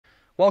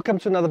Welcome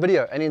to another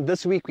video, and in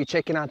this week we're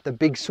checking out the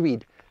big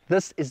Swede.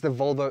 This is the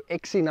Volvo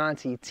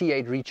XC90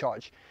 T8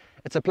 Recharge.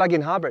 It's a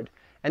plug-in hybrid,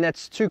 and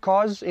that's two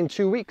cars in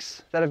 2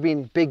 weeks that have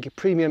been big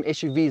premium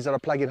SUVs that are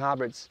plug-in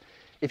hybrids.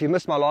 If you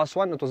missed my last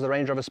one, it was the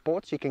Range Rover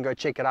Sport. You can go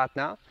check it out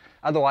now.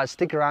 Otherwise,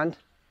 stick around.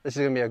 This is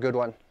going to be a good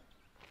one.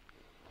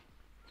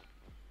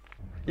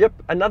 Yep,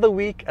 another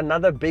week,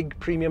 another big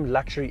premium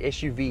luxury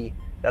SUV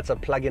that's a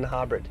plug-in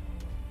hybrid.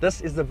 This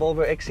is the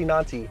Volvo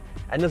XC90,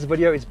 and this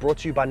video is brought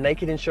to you by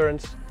Naked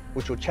Insurance,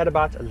 which we'll chat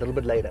about a little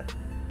bit later.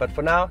 But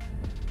for now,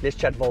 let's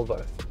chat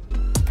Volvo.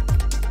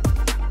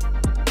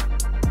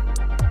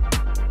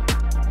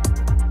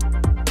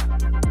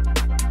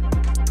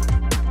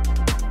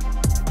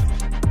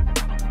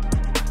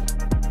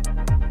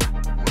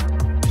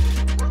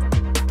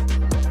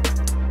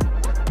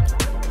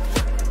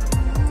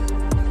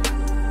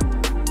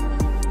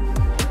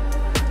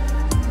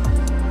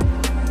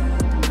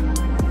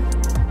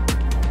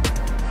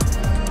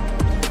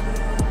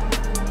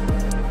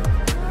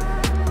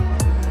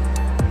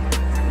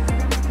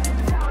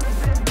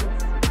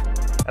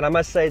 And I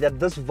must say that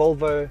this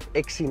Volvo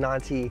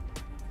XC90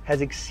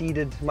 has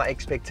exceeded my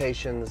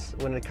expectations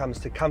when it comes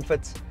to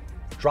comfort,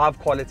 drive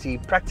quality,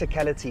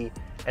 practicality,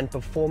 and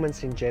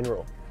performance in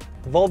general.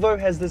 Volvo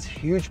has this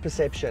huge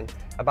perception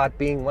about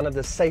being one of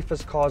the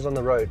safest cars on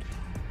the road.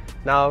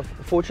 Now,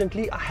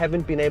 fortunately, I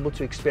haven't been able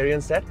to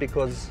experience that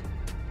because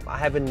I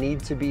haven't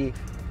need to be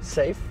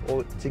safe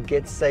or to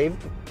get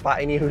saved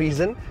by any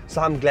reason.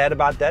 So I'm glad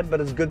about that,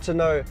 but it's good to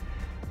know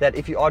that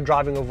if you are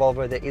driving a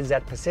Volvo, there is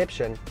that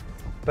perception.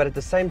 But at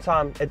the same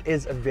time, it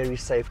is a very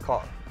safe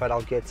car, but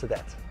I'll get to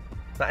that.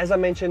 Now, as I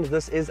mentioned,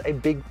 this is a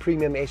big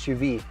premium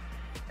SUV,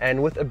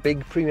 and with a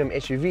big premium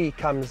SUV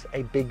comes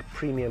a big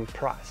premium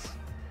price.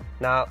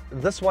 Now,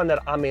 this one that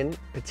I'm in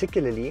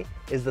particularly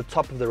is the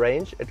top of the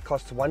range. It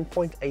costs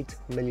 1.8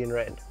 million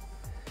rand.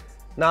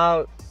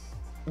 Now,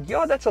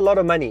 yeah, that's a lot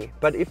of money,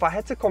 but if I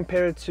had to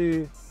compare it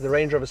to the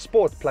Range Rover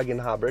Sport plug-in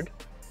hybrid,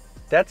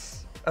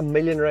 that's R1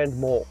 million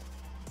more.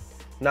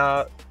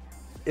 Now,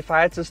 if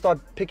I had to start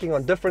picking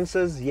on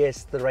differences,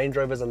 yes, the Range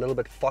Rover is a little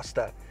bit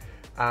faster,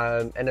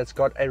 and it's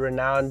got a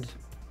renowned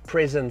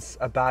presence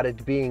about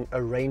it being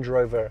a Range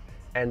Rover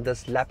and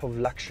this lap of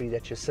luxury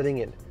that you're sitting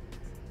in.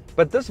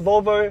 But this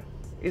Volvo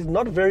is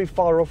not very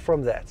far off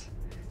from that.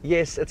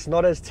 Yes, it's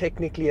not as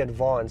technically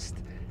advanced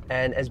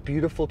and as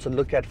beautiful to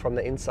look at from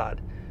the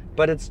inside,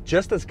 but it's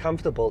just as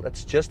comfortable,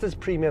 it's just as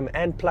premium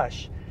and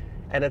plush,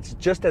 and it's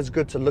just as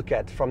good to look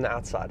at from the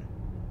outside.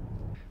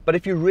 But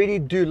if you really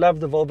do love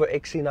the Volvo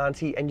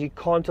XC90 and you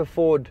can't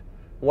afford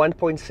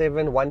 1.7,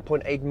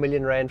 1.8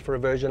 million rand for a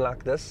version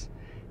like this,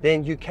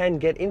 then you can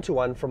get into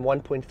one from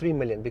 1.3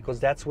 million because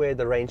that's where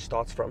the range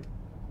starts from.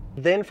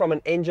 Then from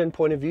an engine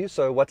point of view,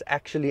 so what's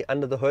actually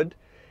under the hood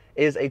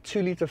is a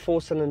 2-litre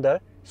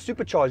 4-cylinder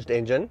supercharged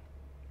engine.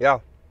 Yeah.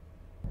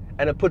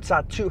 And it puts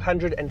out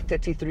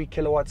 233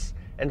 kilowatts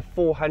and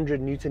 400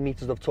 newton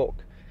meters of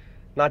torque.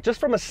 Now, just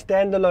from a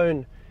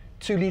standalone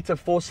 2-litre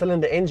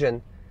 4-cylinder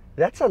engine,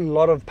 that's a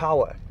lot of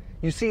power.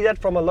 You see that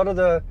from a lot of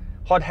the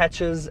hot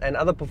hatches and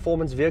other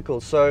performance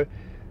vehicles. So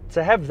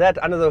to have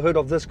that under the hood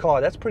of this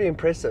car, that's pretty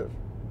impressive.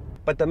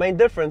 But the main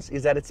difference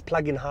is that it's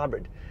plug-in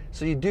hybrid.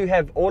 So you do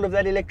have all of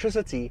that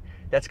electricity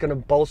that's going to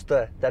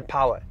bolster that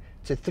power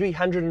to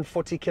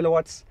 340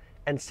 kilowatts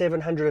and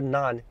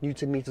 709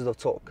 newton meters of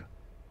torque.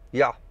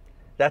 Yeah,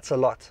 that's a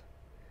lot.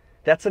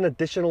 That's an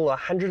additional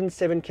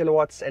 107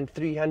 kilowatts and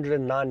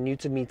 309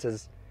 newton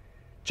meters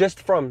just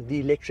from the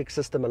electric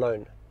system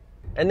alone.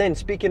 And then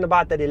speaking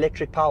about that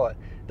electric power,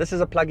 this is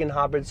a plug-in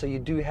hybrid, so you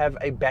do have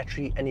a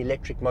battery and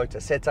electric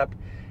motor setup,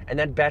 and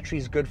that battery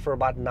is good for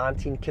about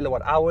 19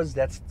 kilowatt hours.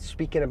 That's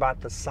speaking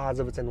about the size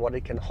of it and what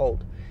it can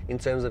hold in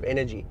terms of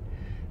energy.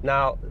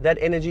 Now, that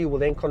energy will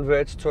then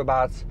convert to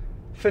about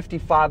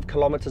 55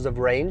 kilometers of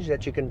range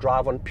that you can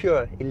drive on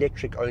pure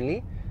electric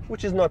only,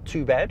 which is not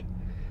too bad.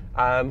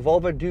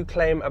 Volvo do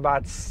claim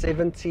about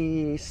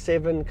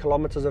 77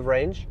 kilometers of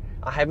range.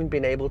 I haven't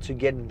been able to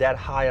get that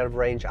high of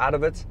range out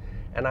of it,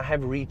 and I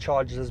have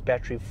recharged this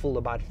battery full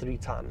about 3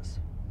 times.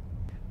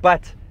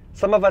 But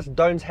some of us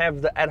don't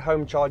have the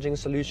at-home charging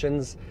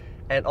solutions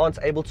and aren't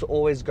able to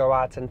always go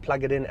out and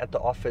plug it in at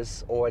the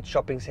office or at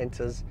shopping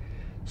centers.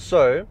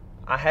 So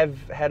I have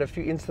had a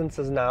few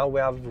instances now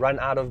where I've run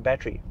out of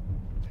battery.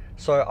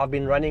 So I've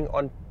been running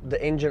on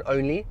the engine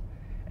only,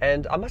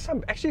 and I must say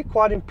I'm actually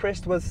quite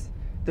impressed with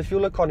the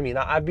fuel economy.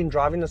 Now, I've been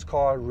driving this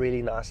car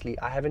really nicely.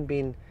 I haven't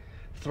been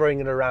throwing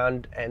it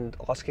around and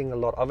asking a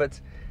lot of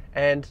it.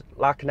 And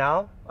like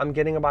now, I'm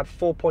getting about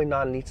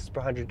 4.9 liters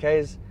per 100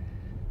 Ks.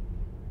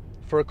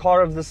 For a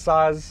car of this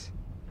size,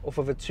 off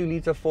of a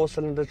 2-litre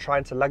 4-cylinder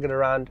trying to lug it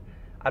around,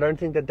 I don't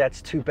think that that's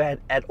too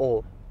bad at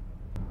all.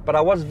 But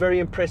I was very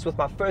impressed with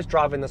my first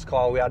drive in this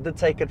car, where I did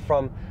take it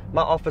from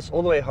my office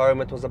all the way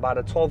home. It was about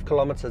a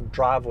 12-kilometer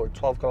drive or a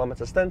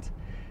 12-kilometer stint,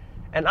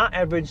 and I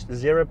averaged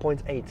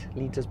 0.8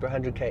 liters per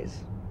 100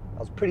 Ks. I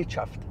was pretty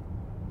chuffed.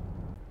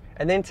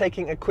 And then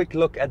taking a quick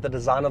look at the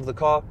design of the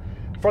car,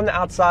 From the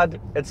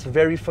outside, it's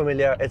very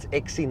familiar. It's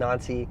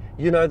XC90.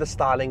 You know the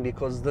styling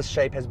because this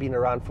shape has been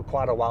around for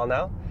quite a while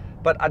now.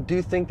 But I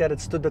do think that it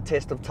stood the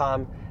test of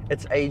time.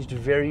 It's aged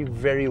very,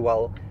 very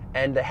well.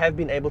 And they have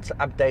been able to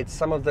update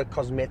some of the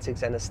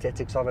cosmetics and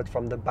aesthetics of it,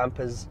 from the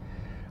bumpers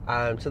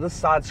to the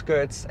side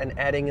skirts and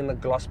adding in the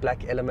gloss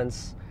black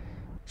elements.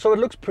 So it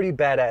looks pretty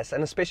badass,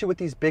 and especially with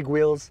these big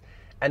wheels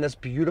and this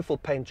beautiful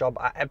paint job.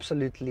 I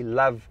absolutely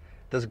love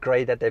this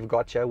grey that they've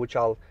got here, which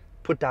I'll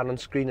put down on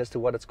screen as to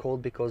what it's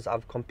called because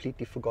I've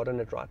completely forgotten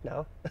it right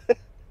now.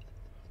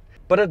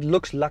 But it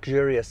looks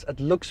luxurious, it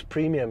looks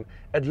premium,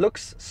 it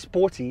looks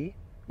sporty,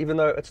 even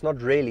though it's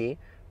not really,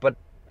 but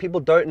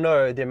people don't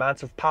know the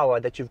amount of power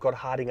that you've got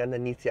hiding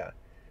underneath here.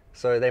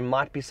 So they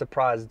might be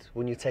surprised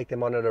when you take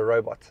them on at a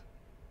robot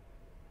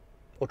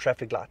or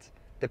traffic light,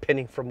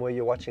 depending from where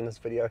you're watching this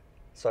video.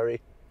 Sorry.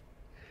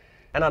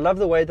 And I love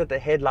the way that the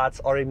headlights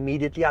are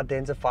immediately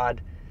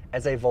identified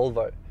as a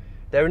Volvo.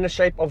 They're in the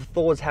shape of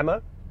Thor's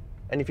hammer.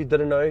 And if you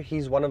didn't know,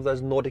 he's one of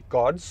those Nordic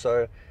gods,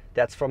 so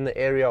that's from the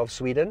area of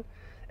Sweden,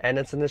 and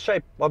it's in the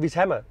shape of his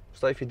hammer.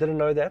 So if you didn't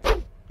know that,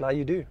 now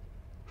you do.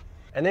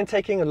 And then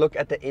taking a look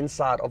at the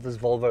inside of this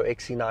Volvo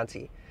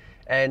XC90,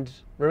 and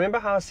remember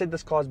how I said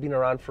this car's been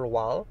around for a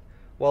while?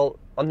 Well,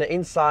 on the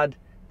inside,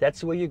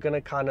 that's where you're going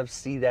to kind of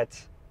see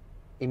that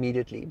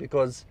immediately,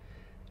 because,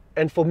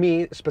 and for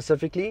me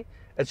specifically,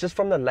 it's just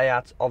from the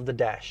layout of the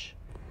dash,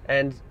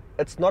 and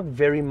it's not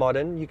very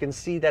modern. You can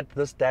see that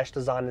this dash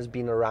design has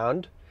been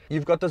around.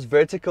 You've got this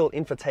vertical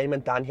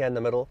infotainment down here in the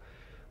middle,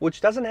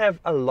 which doesn't have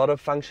a lot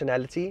of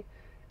functionality.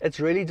 It's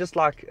really just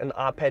like an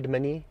iPad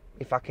mini,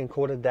 if I can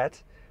call it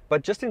that.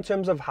 But just in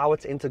terms of how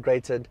it's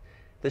integrated,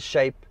 the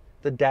shape,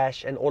 the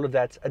dash and all of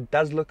that, it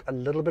does look a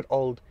little bit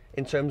old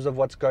in terms of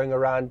what's going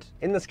around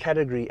in this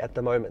category at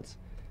the moment.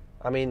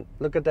 I mean,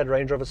 look at that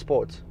Range Rover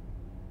Sport.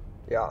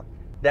 Yeah,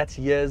 that's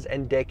years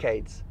and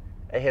decades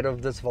ahead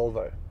of this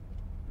Volvo.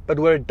 But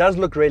where it does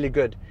look really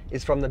good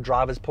is from the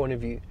driver's point of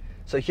view.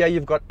 So here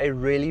you've got a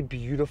really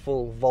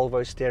beautiful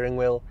Volvo steering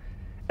wheel.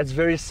 It's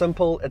very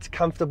simple, it's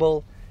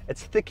comfortable,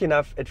 it's thick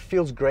enough, it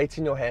feels great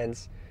in your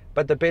hands.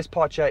 But the best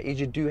part here is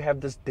you do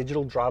have this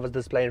digital driver's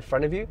display in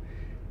front of you.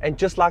 And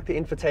just like the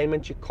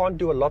infotainment, you can't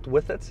do a lot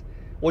with it.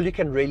 All you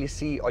can really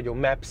see are your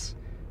maps,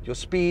 your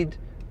speed,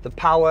 the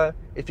power,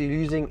 if you're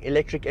using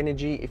electric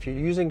energy, if you're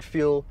using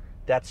fuel,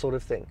 that sort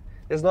of thing.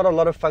 There's not a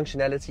lot of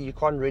functionality. You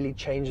can't really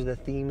change the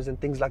themes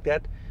and things like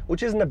that,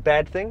 which isn't a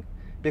bad thing,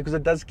 because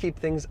it does keep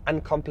things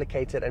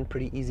uncomplicated and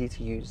pretty easy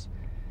to use.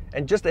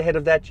 And just ahead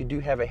of that, you do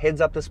have a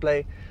heads-up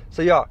display.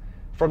 So yeah,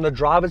 from the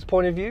driver's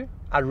point of view,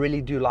 I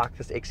really do like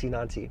this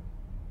XC90.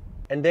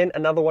 And then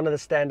another one of the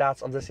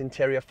standouts of this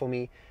interior for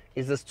me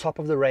is this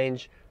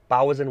top-of-the-range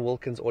Bowers &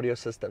 Wilkins audio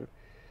system.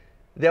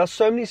 There are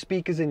so many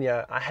speakers in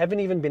here, I haven't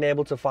even been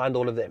able to find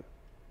all of them.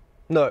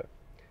 No,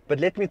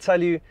 but let me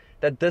tell you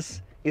that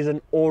this is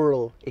an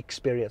aural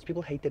experience.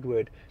 People hate that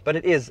word, but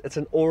it is. It's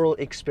an aural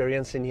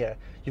experience in here.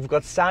 You've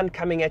got sound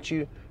coming at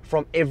you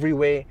from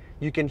everywhere.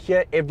 You can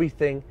hear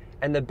everything,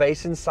 and the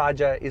bass inside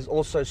here is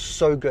also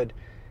so good.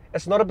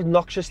 It's not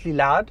obnoxiously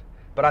loud,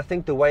 but I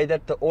think the way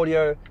that the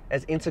audio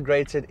is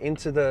integrated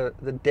into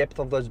the depth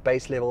of those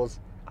bass levels,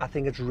 I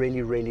think it's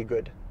really, really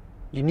good.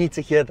 You need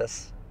to hear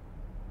this.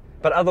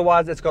 But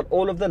otherwise, it's got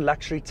all of the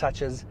luxury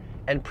touches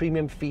and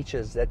premium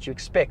features that you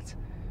expect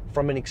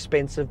from an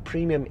expensive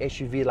premium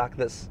SUV like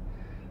this.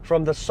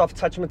 From the soft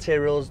touch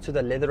materials to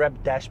the leather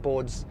wrapped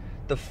dashboards,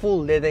 the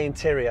full leather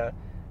interior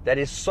that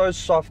is so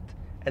soft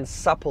and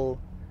supple,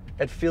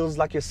 it feels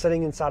like you're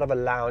sitting inside of a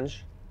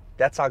lounge.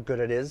 That's how good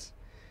it is.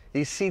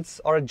 These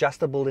seats are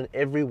adjustable in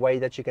every way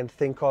that you can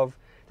think of.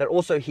 They're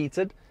also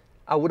heated.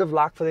 I would have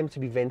liked for them to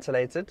be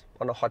ventilated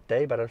on a hot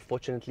day, but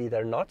unfortunately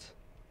they're not.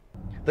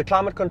 The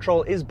climate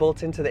control is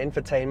built into the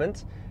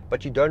infotainment,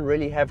 but you don't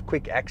really have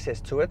quick access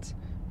to it,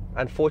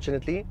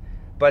 unfortunately.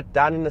 But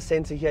down in the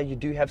center here, you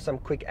do have some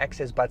quick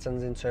access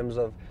buttons in terms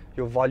of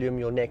your volume,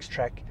 your next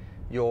track,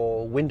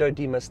 your window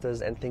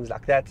demisters and things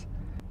like that.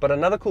 But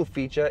another cool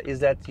feature is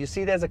that you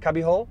see there's a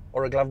cubby hole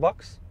or a glove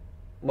box.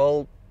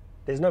 Well,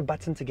 there's no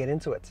button to get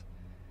into it.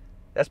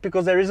 That's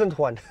because there isn't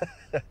one.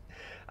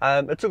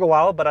 It took a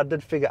while, but I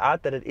did figure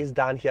out that it is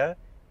down here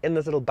in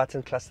this little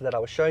button cluster that I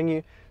was showing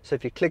you. So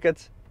if you click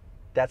it,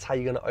 that's how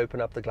you're going to open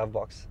up the glove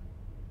box.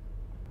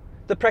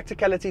 The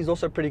practicality is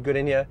also pretty good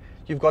in here.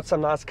 You've got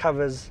some nice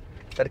covers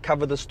that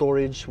cover the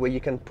storage where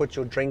you can put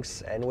your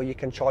drinks and where you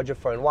can charge your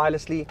phone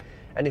wirelessly.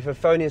 And if a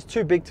phone is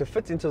too big to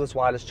fit into this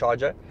wireless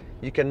charger,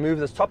 you can move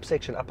this top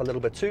section up a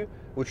little bit too,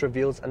 which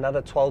reveals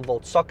another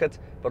 12-volt socket,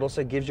 but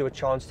also gives you a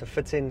chance to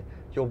fit in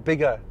your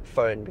bigger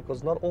phone,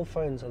 because not all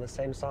phones are the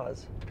same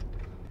size.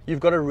 You've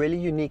got a really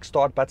unique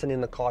start button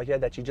in the car here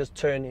that you just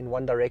turn in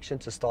one direction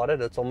to start it.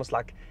 It's almost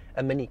like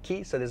a mini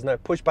key, so there's no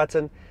push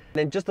button. And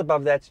then just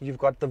above that, you've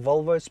got the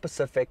Volvo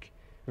specific,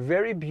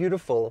 very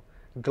beautiful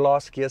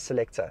glass gear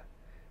selector,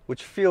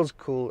 which feels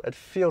cool. It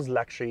feels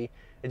luxury.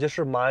 It just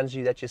reminds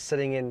you that you're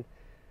sitting in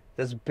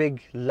this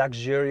big,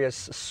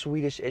 luxurious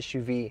Swedish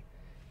SUV.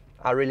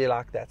 I really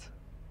like that.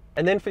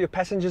 And then for your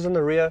passengers in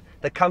the rear,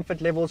 the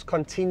comfort levels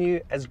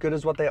continue as good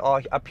as what they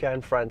are up here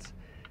in front.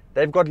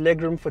 They've got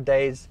legroom for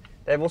days.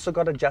 They've also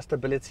got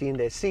adjustability in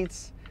their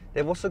seats.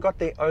 They've also got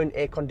their own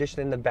air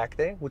conditioner in the back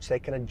there, which they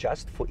can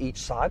adjust for each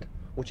side,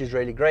 which is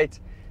really great.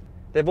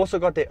 They've also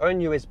got their own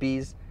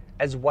USBs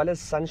as well as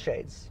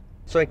sunshades.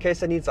 So in case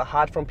they need to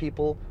hide from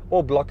people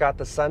or block out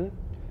the sun,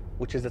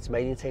 which is its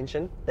main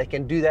intention, they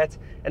can do that,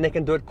 and they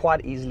can do it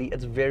quite easily.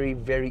 It's very,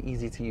 very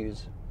easy to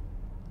use.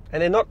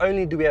 And then not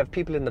only do we have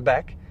people in the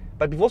back,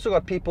 but we've also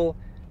got people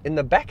in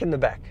the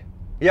back.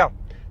 Yeah,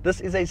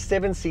 this is a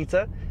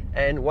 7-seater,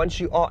 and once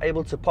you are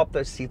able to pop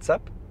those seats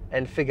up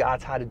and figure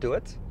out how to do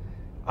it,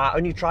 I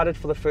only tried it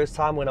for the first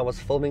time when I was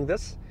filming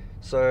this.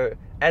 So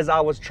as I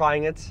was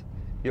trying it,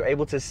 you're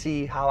able to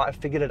see how I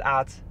figured it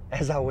out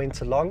as I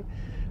went along.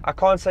 I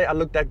can't say I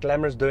looked that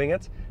glamorous doing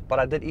it, but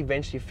I did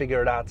eventually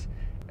figure it out.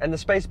 And the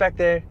space back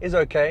there is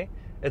okay.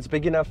 It's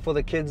big enough for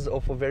the kids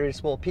or for very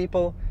small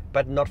people,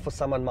 but not for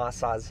someone my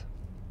size.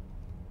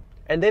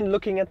 And then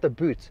looking at the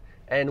boot,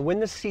 and when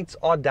the seats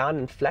are down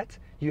and flat,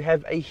 you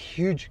have a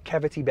huge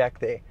cavity back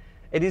there.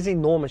 It is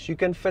enormous. You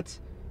can fit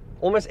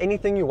almost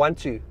anything you want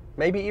to.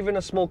 Maybe even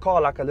a small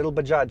car like a little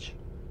Bajaj.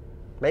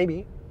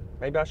 Maybe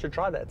I should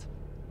try that.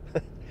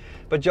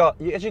 But yeah,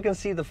 as you can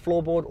see, the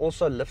floorboard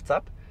also lifts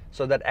up,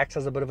 so that acts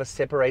as a bit of a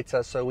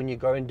separator. So when you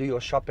go and do your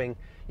shopping,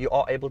 you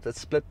are able to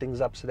split things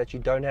up so that you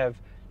don't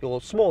have your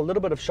small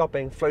little bit of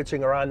shopping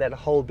floating around that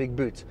whole big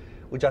boot,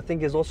 which I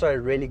think is also a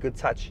really good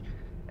touch.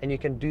 And you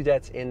can do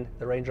that in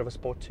the Range Rover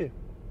Sport too.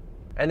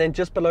 And then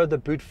just below the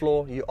boot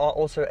floor, you are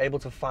also able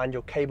to find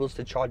your cables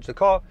to charge the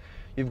car.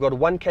 You've got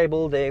one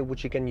cable there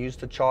which you can use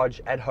to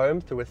charge at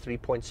home through a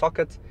 3-point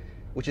socket,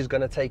 which is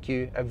going to take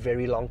you a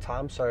very long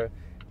time. So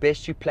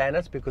best you plan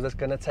it, because it's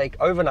going to take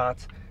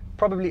overnight,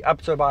 probably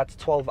up to about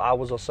 12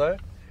 hours or so.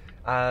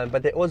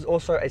 But there was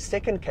also a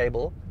second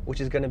cable, which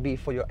is going to be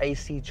for your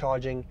AC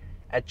charging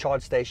at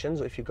charge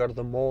stations, or if you go to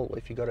the mall, or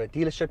if you go to a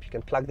dealership, you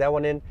can plug that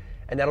one in,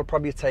 and that'll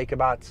probably take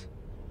about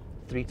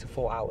 3 to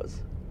 4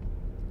 hours.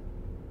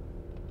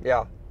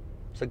 Yeah,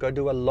 so go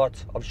do a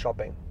lot of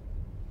shopping.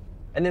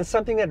 And then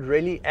something that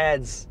really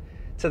adds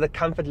to the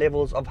comfort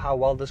levels of how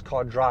well this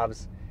car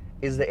drives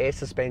is the air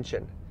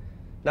suspension.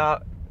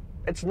 Now,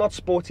 it's not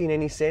sporty in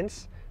any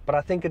sense, but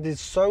I think it is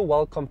so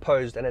well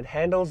composed, and it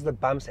handles the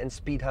bumps and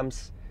speed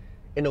humps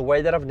in a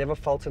way that I've never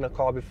felt in a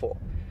car before.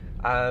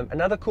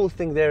 Another cool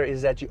thing there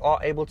is that you are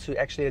able to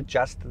actually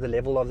adjust the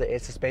level of the air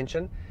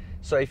suspension.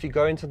 So if you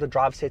go into the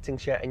drive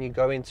settings here and you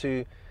go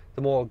into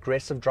the more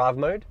aggressive drive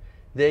mode,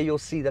 there you'll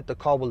see that the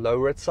car will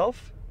lower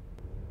itself.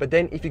 But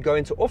then if you go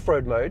into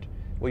off-road mode,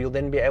 where you'll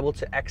then be able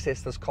to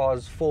access this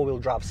car's 4-wheel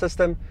drive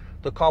system,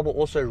 the car will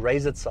also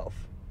raise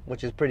itself,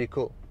 which is pretty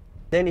cool.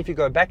 Then if you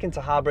go back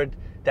into hybrid,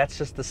 that's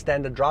just the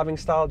standard driving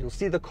style. You'll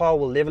see the car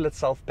will level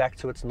itself back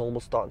to its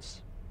normal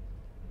stance.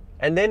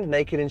 And then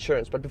naked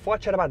insurance. But before I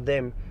chat about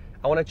them,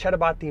 I want to chat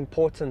about the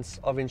importance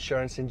of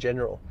insurance in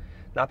general.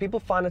 Now, people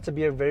find it to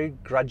be a very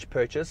grudge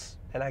purchase,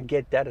 and I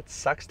get that, it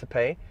sucks to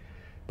pay,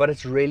 but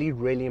it's really,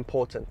 really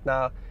important.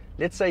 Now,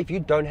 let's say if you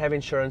don't have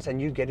insurance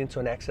and you get into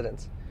an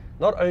accident,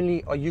 not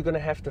only are you going to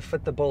have to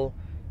fit the bill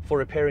for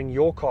repairing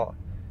your car,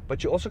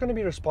 but you're also going to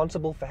be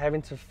responsible for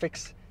having to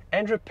fix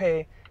and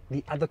repair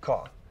the other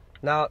car.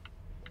 Now,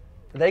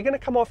 they're going to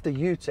come after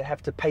you to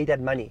have to pay that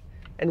money.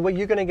 And where are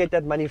you going to get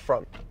that money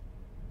from?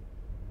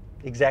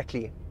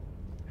 Exactly.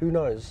 Who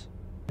knows?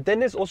 But then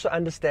there's also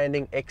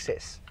understanding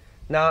excess.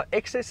 Now,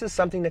 excess is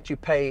something that you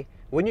pay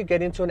when you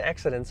get into an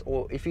accident,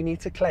 or if you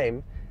need to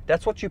claim.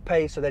 That's what you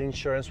pay, so that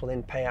insurance will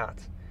then pay out.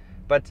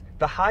 But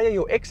the higher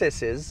your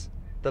excess is,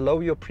 the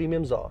lower your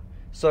premiums are.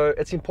 So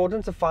it's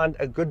important to find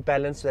a good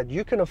balance that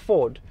you can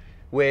afford,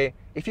 where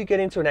if you get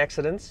into an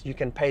accident, you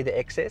can pay the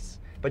excess,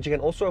 but you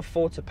can also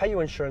afford to pay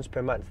your insurance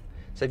per month.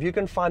 So if you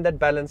can find that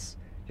balance,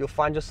 you'll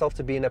find yourself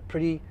to be in a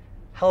pretty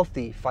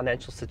healthy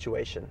financial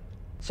situation.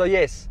 So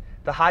yes,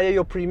 the higher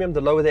your premium,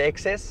 the lower the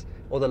excess,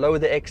 or the lower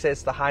the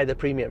excess, the higher the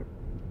premium.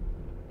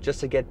 Just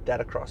to get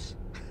that across.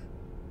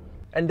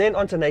 And then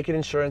onto naked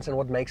insurance and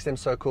what makes them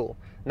so cool.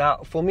 Now,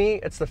 for me,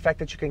 it's the fact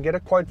that you can get a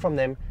quote from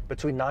them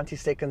between 90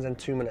 seconds and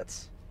 2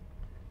 minutes.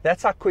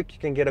 That's how quick you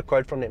can get a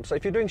quote from them. So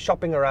if you're doing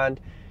shopping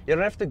around, you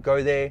don't have to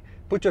go there,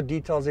 put your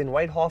details in,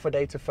 wait half a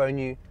day to phone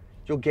you.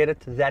 You'll get it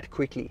that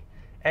quickly.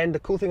 And the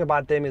cool thing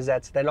about them is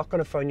that they're not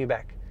going to phone you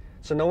back.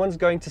 So no one's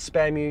going to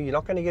spam you. You're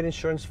not going to get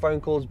insurance phone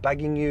calls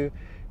bugging you,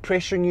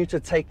 pressuring you to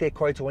take their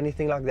quote or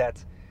anything like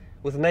that.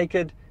 With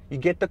Naked, you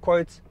get the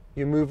quote,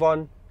 you move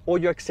on, or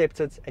you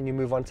accept it and you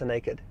move on to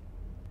Naked.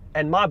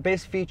 And my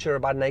best feature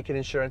about Naked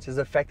Insurance is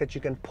the fact that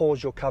you can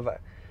pause your cover.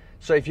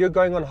 So if you're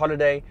going on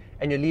holiday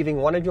and you're leaving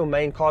one of your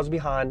main cars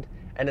behind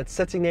and it's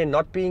sitting there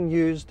not being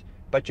used,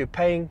 but you're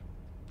paying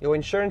your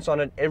insurance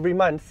on it every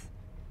month,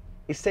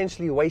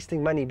 essentially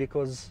wasting money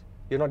because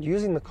you're not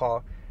using the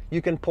car,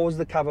 you can pause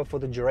the cover for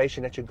the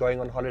duration that you're going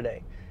on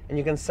holiday. And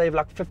you can save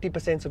like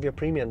 50% of your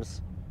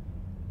premiums.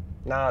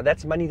 Now,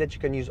 that's money that you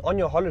can use on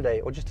your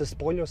holiday or just to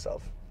spoil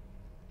yourself.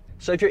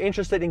 So if you're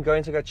interested in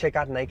going to go check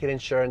out Naked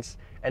Insurance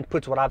and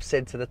put what I've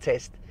said to the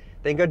test,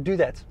 then go do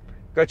that.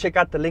 Go check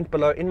out the link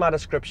below in my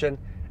description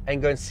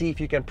and go and see if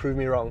you can prove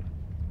me wrong.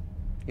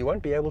 You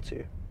won't be able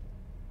to.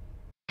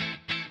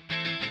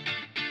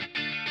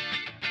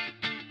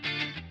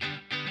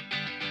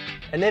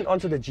 And then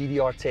onto the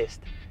GDR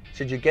test.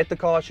 Should you get the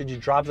car, should you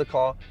drive the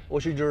car, or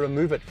should you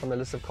remove it from the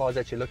list of cars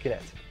that you're looking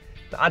at?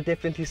 Now, I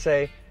definitely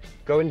say,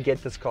 go and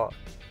get this car.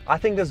 I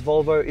think this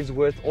Volvo is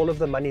worth all of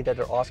the money that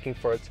they're asking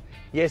for it.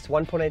 Yes,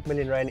 1.8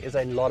 million rand is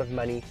a lot of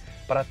money,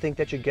 but I think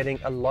that you're getting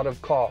a lot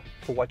of car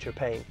for what you're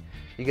paying.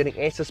 You're getting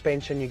air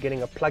suspension, you're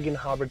getting a plug-in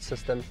hybrid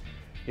system,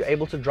 you're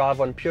able to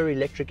drive on pure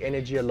electric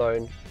energy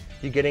alone,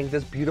 you're getting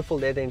this beautiful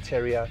leather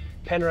interior,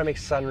 panoramic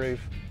sunroof,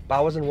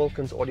 Bowers &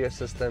 Wilkins audio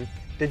system,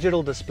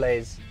 digital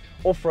displays,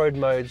 off-road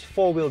modes,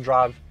 4-wheel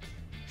drive,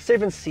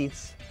 7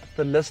 seats,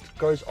 the list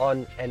goes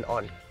on and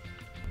on.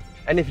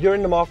 And if you're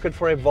in the market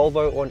for a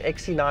Volvo or an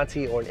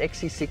XC90 or an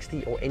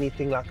XC60 or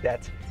anything like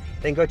that,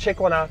 then go check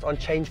one out on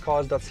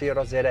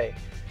changecars.co.za.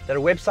 They're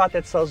a website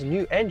that sells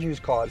new and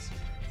used cars,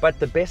 but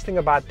the best thing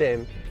about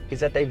them is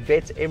that they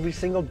vet every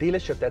single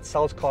dealership that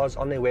sells cars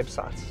on their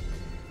websites.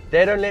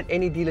 They don't let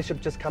any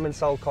dealership just come and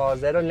sell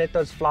cars. They don't let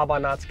those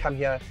fly-by-nights come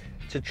here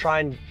to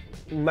try and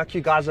muck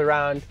you guys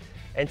around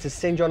and to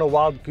send you on a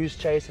wild goose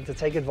chase and to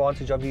take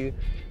advantage of you.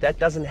 That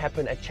doesn't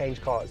happen at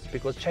Change Cars,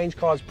 because Change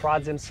Cars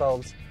prides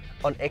themselves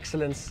on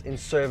excellence in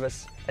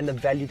service and the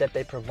value that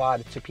they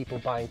provide to people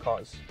buying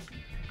cars.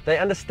 They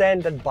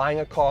understand that buying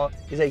a car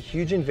is a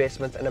huge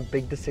investment and a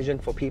big decision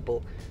for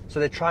people,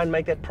 so they try and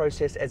make that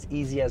process as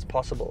easy as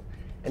possible.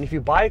 And if you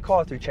buy a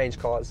car through Change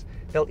Cars,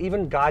 they'll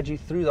even guide you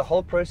through the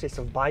whole process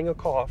of buying a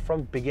car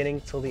from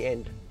beginning till the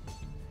end.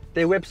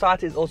 Their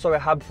website is also a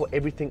hub for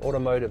everything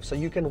automotive, so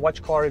you can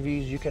watch car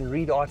reviews, you can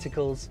read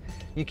articles,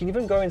 you can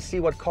even go and see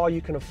what car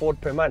you can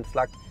afford per month.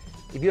 Like,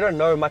 if you don't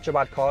know much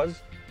about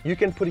cars, you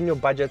can put in your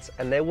budgets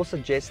and they will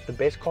suggest the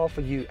best car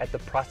for you at the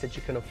price that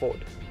you can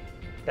afford.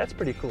 That's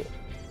pretty cool.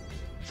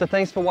 So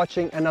thanks for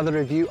watching another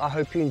review. I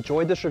hope you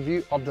enjoyed this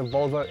review of the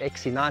Volvo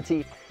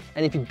XC90.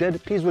 And if you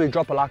did, please really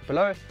drop a like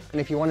below.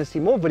 And if you want to see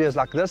more videos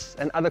like this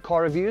and other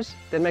car reviews,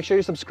 then make sure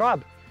you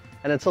subscribe.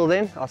 And until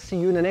then, I'll see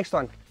you in the next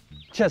one.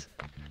 Cheers.